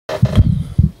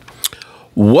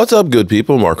What's up, good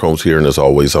people? Mark Holmes here, and as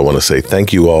always, I want to say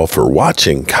thank you all for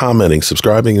watching, commenting,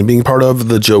 subscribing, and being part of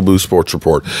the Jobu Sports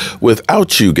Report.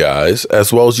 Without you guys,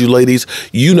 as well as you ladies,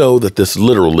 you know that this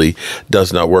literally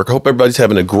does not work. I hope everybody's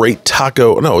having a great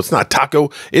taco. No, it's not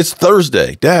taco. It's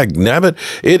Thursday. Dag nabbit.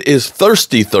 It is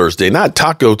Thirsty Thursday, not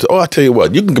taco. Oh, I tell you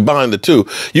what, you can combine the two.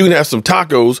 You can have some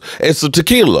tacos and some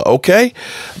tequila, okay?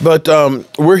 But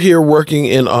we're here working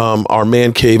in our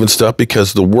man cave and stuff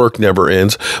because the work never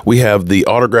ends. We have the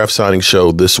autograph signing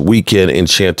show this weekend in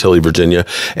Chantilly, Virginia,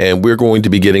 and we're going to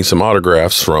be getting some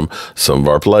autographs from some of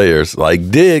our players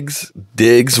like Diggs.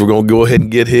 We're going to go ahead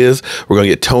and get his. We're going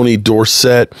to get Tony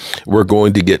Dorsett. We're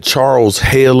going to get Charles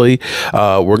Haley.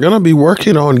 We're going to be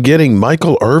working on getting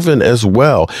Michael Irvin as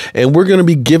well, and we're going to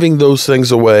be giving those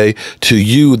things away to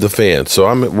you, the fans. So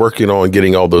I'm working on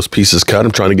getting all those pieces cut.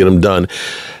 I'm trying to get them done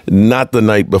not the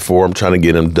night before. I'm trying to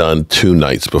get them done 2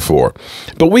 nights before.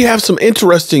 But we have some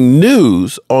interesting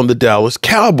news on the Dallas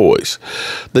Cowboys.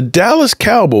 The Dallas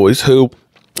Cowboys, who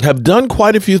have done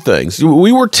quite a few things.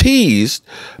 We were teased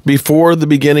before the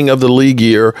beginning of the league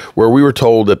year where we were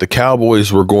told that the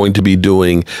Cowboys were going to be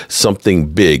doing something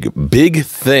big. Big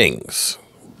things.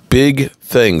 Big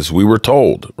things, we were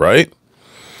told, right?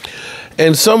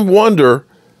 And some wonder,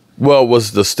 well,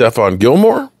 was the Stephon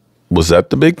Gilmore? Was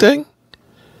that the big thing?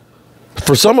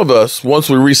 For some of us, once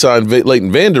we re-signed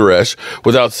Leighton Vander Esch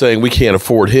without saying we can't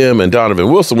afford him and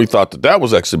Donovan Wilson, we thought that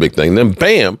was actually a big thing. Then,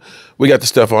 bam, we got the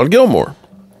Stephon Gilmore.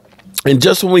 And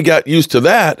just when we got used to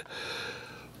that,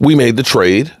 we made the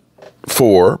trade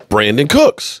for Brandon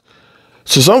Cooks.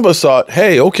 So some of us thought,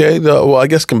 hey, okay, well, I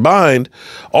guess combined,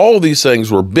 all of these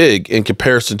things were big in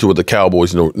comparison to what the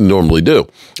Cowboys normally do.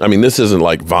 I mean, this isn't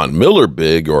like Von Miller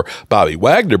big or Bobby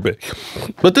Wagner big,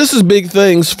 but this is big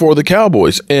things for the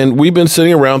Cowboys. And we've been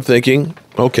sitting around thinking,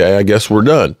 okay, I guess we're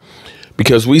done.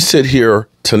 Because we sit here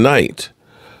tonight,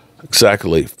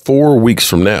 exactly 4 weeks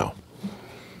from now.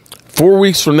 4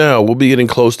 weeks from now, we'll be getting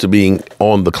close to being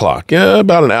on the clock. Yeah,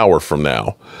 about an hour from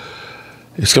now.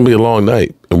 It's going to be a long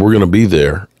night, and we're going to be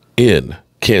there in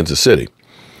Kansas City.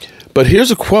 But here's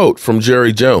a quote from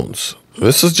Jerry Jones.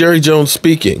 This is Jerry Jones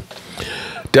speaking.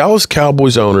 Dallas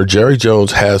Cowboys owner Jerry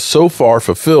Jones has so far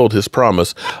fulfilled his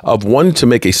promise of wanting to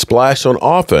make a splash on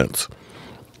offense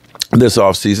this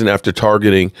offseason after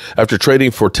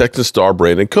trading for Texan star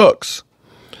Brandon Cooks.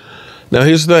 Now,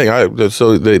 here's the thing.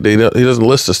 He doesn't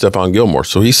list the Stephon Gilmore,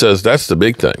 so he says that's the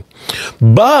big thing.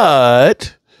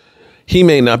 But he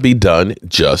may not be done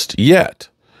just yet.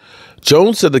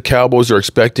 Jones said the Cowboys are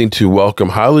expecting to welcome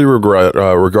highly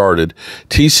regarded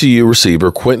TCU receiver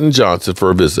Quentin Johnson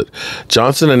for a visit.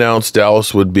 Johnson announced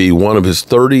Dallas would be one of his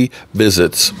 30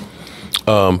 visits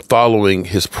following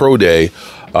his pro day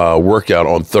workout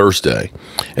on Thursday.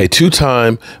 A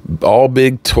 2-time All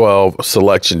Big 12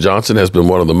 selection, Johnson has been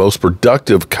one of the most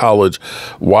productive college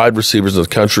wide receivers in the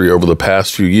country over the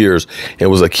past few years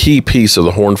and was a key piece of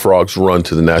the Horned Frogs' run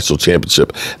to the national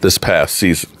championship this past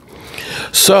season.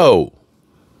 So,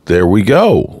 there we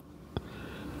go.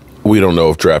 We don't know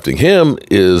if drafting him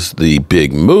is the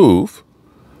big move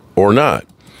or not.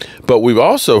 But we've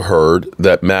also heard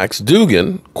that Max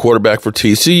Duggan, quarterback for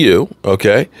TCU,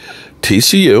 okay,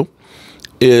 TCU,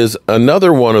 is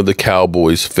another one of the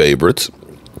Cowboys' favorites.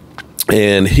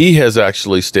 And he has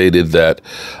actually stated that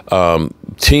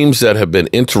teams that have been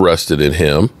interested in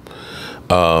him,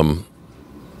 let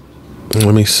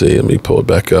me see, let me pull it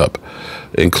back up,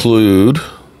 include,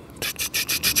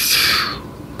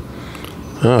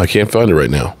 I can't find it right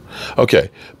now. Okay,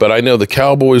 but I know the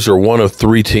Cowboys are one of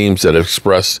 3 teams that have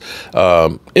expressed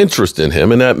interest in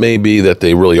him, and that may be that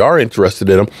they really are interested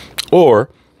in him, or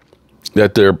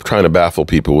that they're trying to baffle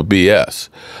people with BS.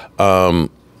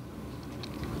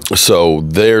 So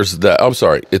there's that. I'm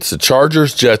sorry. It's the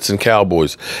Chargers, Jets, and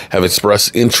Cowboys have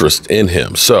expressed interest in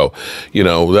him. So,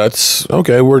 that's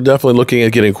okay. We're definitely looking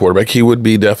at getting a quarterback. He would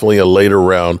be definitely a later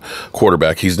round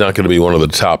quarterback. He's not going to be one of the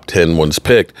top 10 ones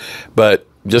picked. But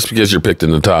just because you're picked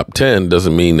in the top 10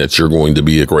 doesn't mean that you're going to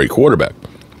be a great quarterback.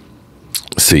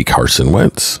 See Carson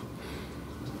Wentz.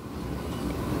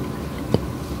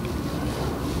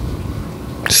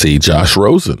 See Josh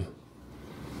Rosen,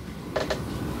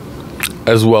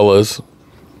 as well as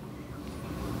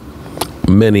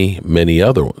many, many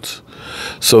other ones.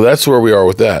 So that's where we are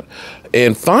with that.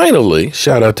 And finally,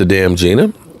 shout out to Damn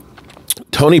Gina,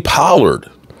 Tony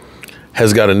Pollard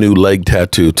has got a new leg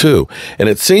tattoo too. And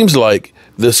it seems like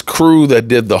this crew that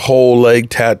did the whole leg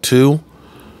tattoo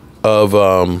of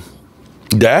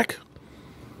Dak,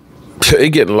 they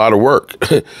getting a lot of work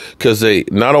because they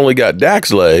not only got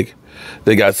Dak's leg,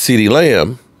 they got CeeDee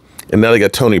Lamb, and now they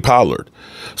got Tony Pollard.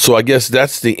 So I guess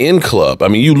that's the in club. I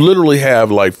mean, you literally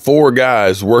have like 4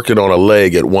 guys working on a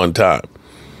leg at one time.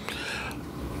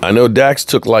 I know Dax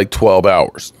took like 12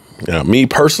 hours. Now, me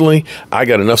personally, I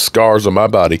got enough scars on my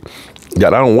body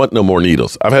that I don't want no more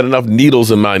needles. I've had enough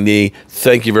needles in my knee.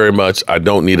 Thank you very much. I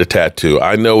don't need a tattoo.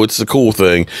 I know it's a cool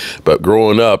thing, but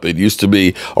growing up, it used to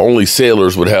be only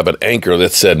sailors would have an anchor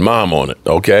that said mom on it,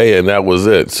 okay? And that was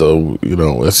it. So, you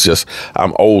know, it's just,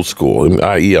 I'm old school,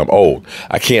 i.e. I'm old.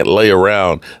 I can't lay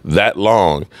around that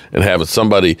long and having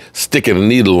somebody sticking a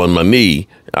needle in my knee.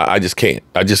 I just can't.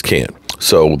 I just can't.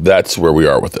 So that's where we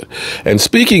are with it. And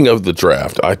speaking of the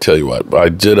draft, I tell you what, I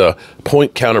did a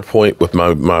point counterpoint with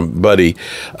my buddy,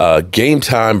 Game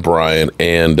Time Brian,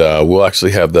 and we'll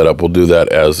actually have that up. We'll do that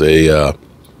as a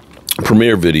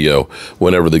premiere video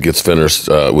whenever that gets finished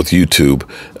with YouTube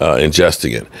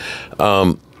ingesting it.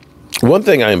 One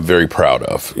thing I am very proud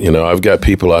of, you know, I've got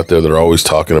people out there that are always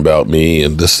talking about me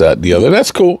and this, that, and the other.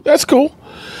 That's cool. That's cool.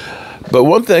 But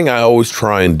one thing I always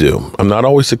try and do, I'm not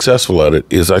always successful at it,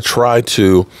 is I try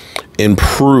to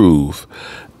improve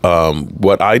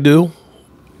what I do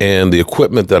and the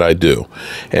equipment that I do.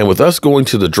 And with us going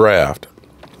to the draft,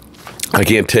 I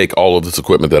can't take all of this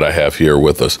equipment that I have here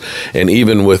with us. And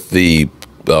even with the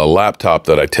laptop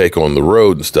that I take on the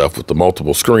road and stuff with the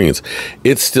multiple screens,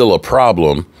 it's still a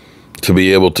problem to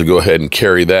be able to go ahead and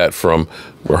carry that from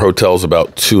our hotel's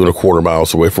about 2.25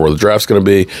 miles away from where the draft's going to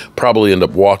be. Probably end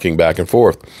up walking back and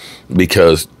forth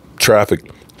because traffic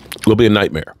will be a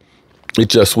nightmare. It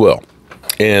just will.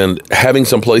 And having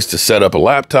some place to set up a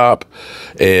laptop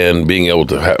and being able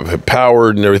to have it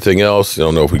powered and everything else, I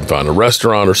don't know if we can find a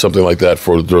restaurant or something like that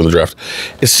for during the draft.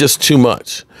 It's just too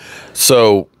much.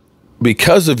 So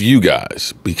because of you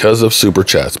guys, because of Super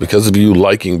Chats, because of you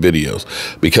liking videos,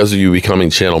 because of you becoming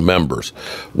channel members,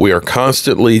 we are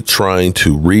constantly trying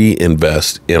to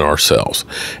reinvest in ourselves.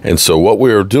 And so what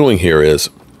we are doing here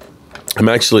is I'm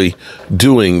actually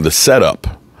doing the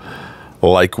setup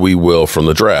like we will from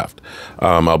the draft.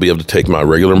 I'll be able to take my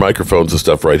regular microphones and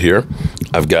stuff right here.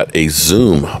 I've got a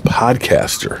Zoom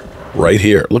podcaster right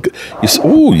here. Look,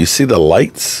 you see the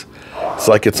lights? It's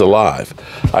like it's alive.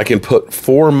 I can put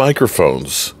 4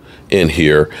 microphones in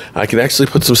here. I can actually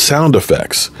put some sound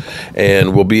effects,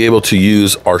 and we'll be able to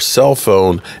use our cell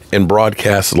phone and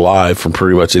broadcast live from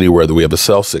pretty much anywhere that we have a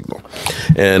cell signal.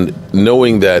 And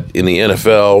knowing that in the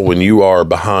NFL, when you are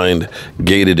behind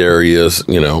gated areas,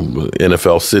 you know,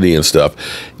 NFL City and stuff,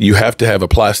 you have to have a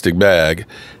plastic bag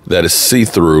that is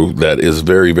see-through that is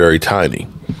very, very tiny.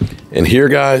 And here,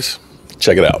 guys,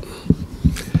 check it out.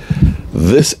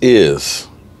 This is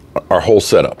our whole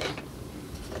setup.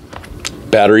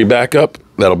 Battery backup,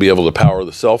 that'll be able to power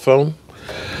the cell phone,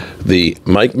 the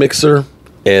mic mixer,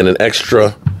 and an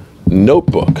extra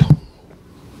notebook.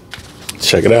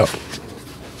 Check it out.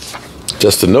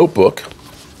 Just a notebook,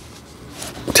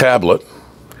 tablet,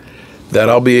 that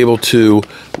I'll be able to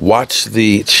watch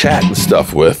the chat and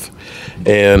stuff with,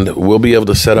 and we'll be able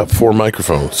to set up 4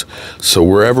 microphones. So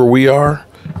wherever we are,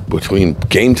 between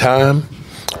Game Time,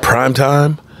 Prime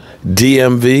Time,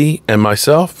 DMV, and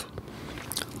myself,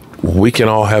 we can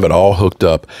all have it all hooked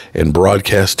up and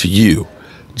broadcast to you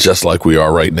just like we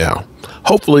are right now.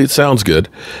 Hopefully it sounds good.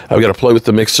 I've got to play with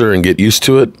the mixer and get used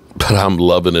to it, but I'm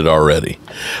loving it already.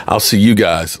 I'll see you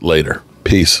guys later.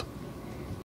 Peace.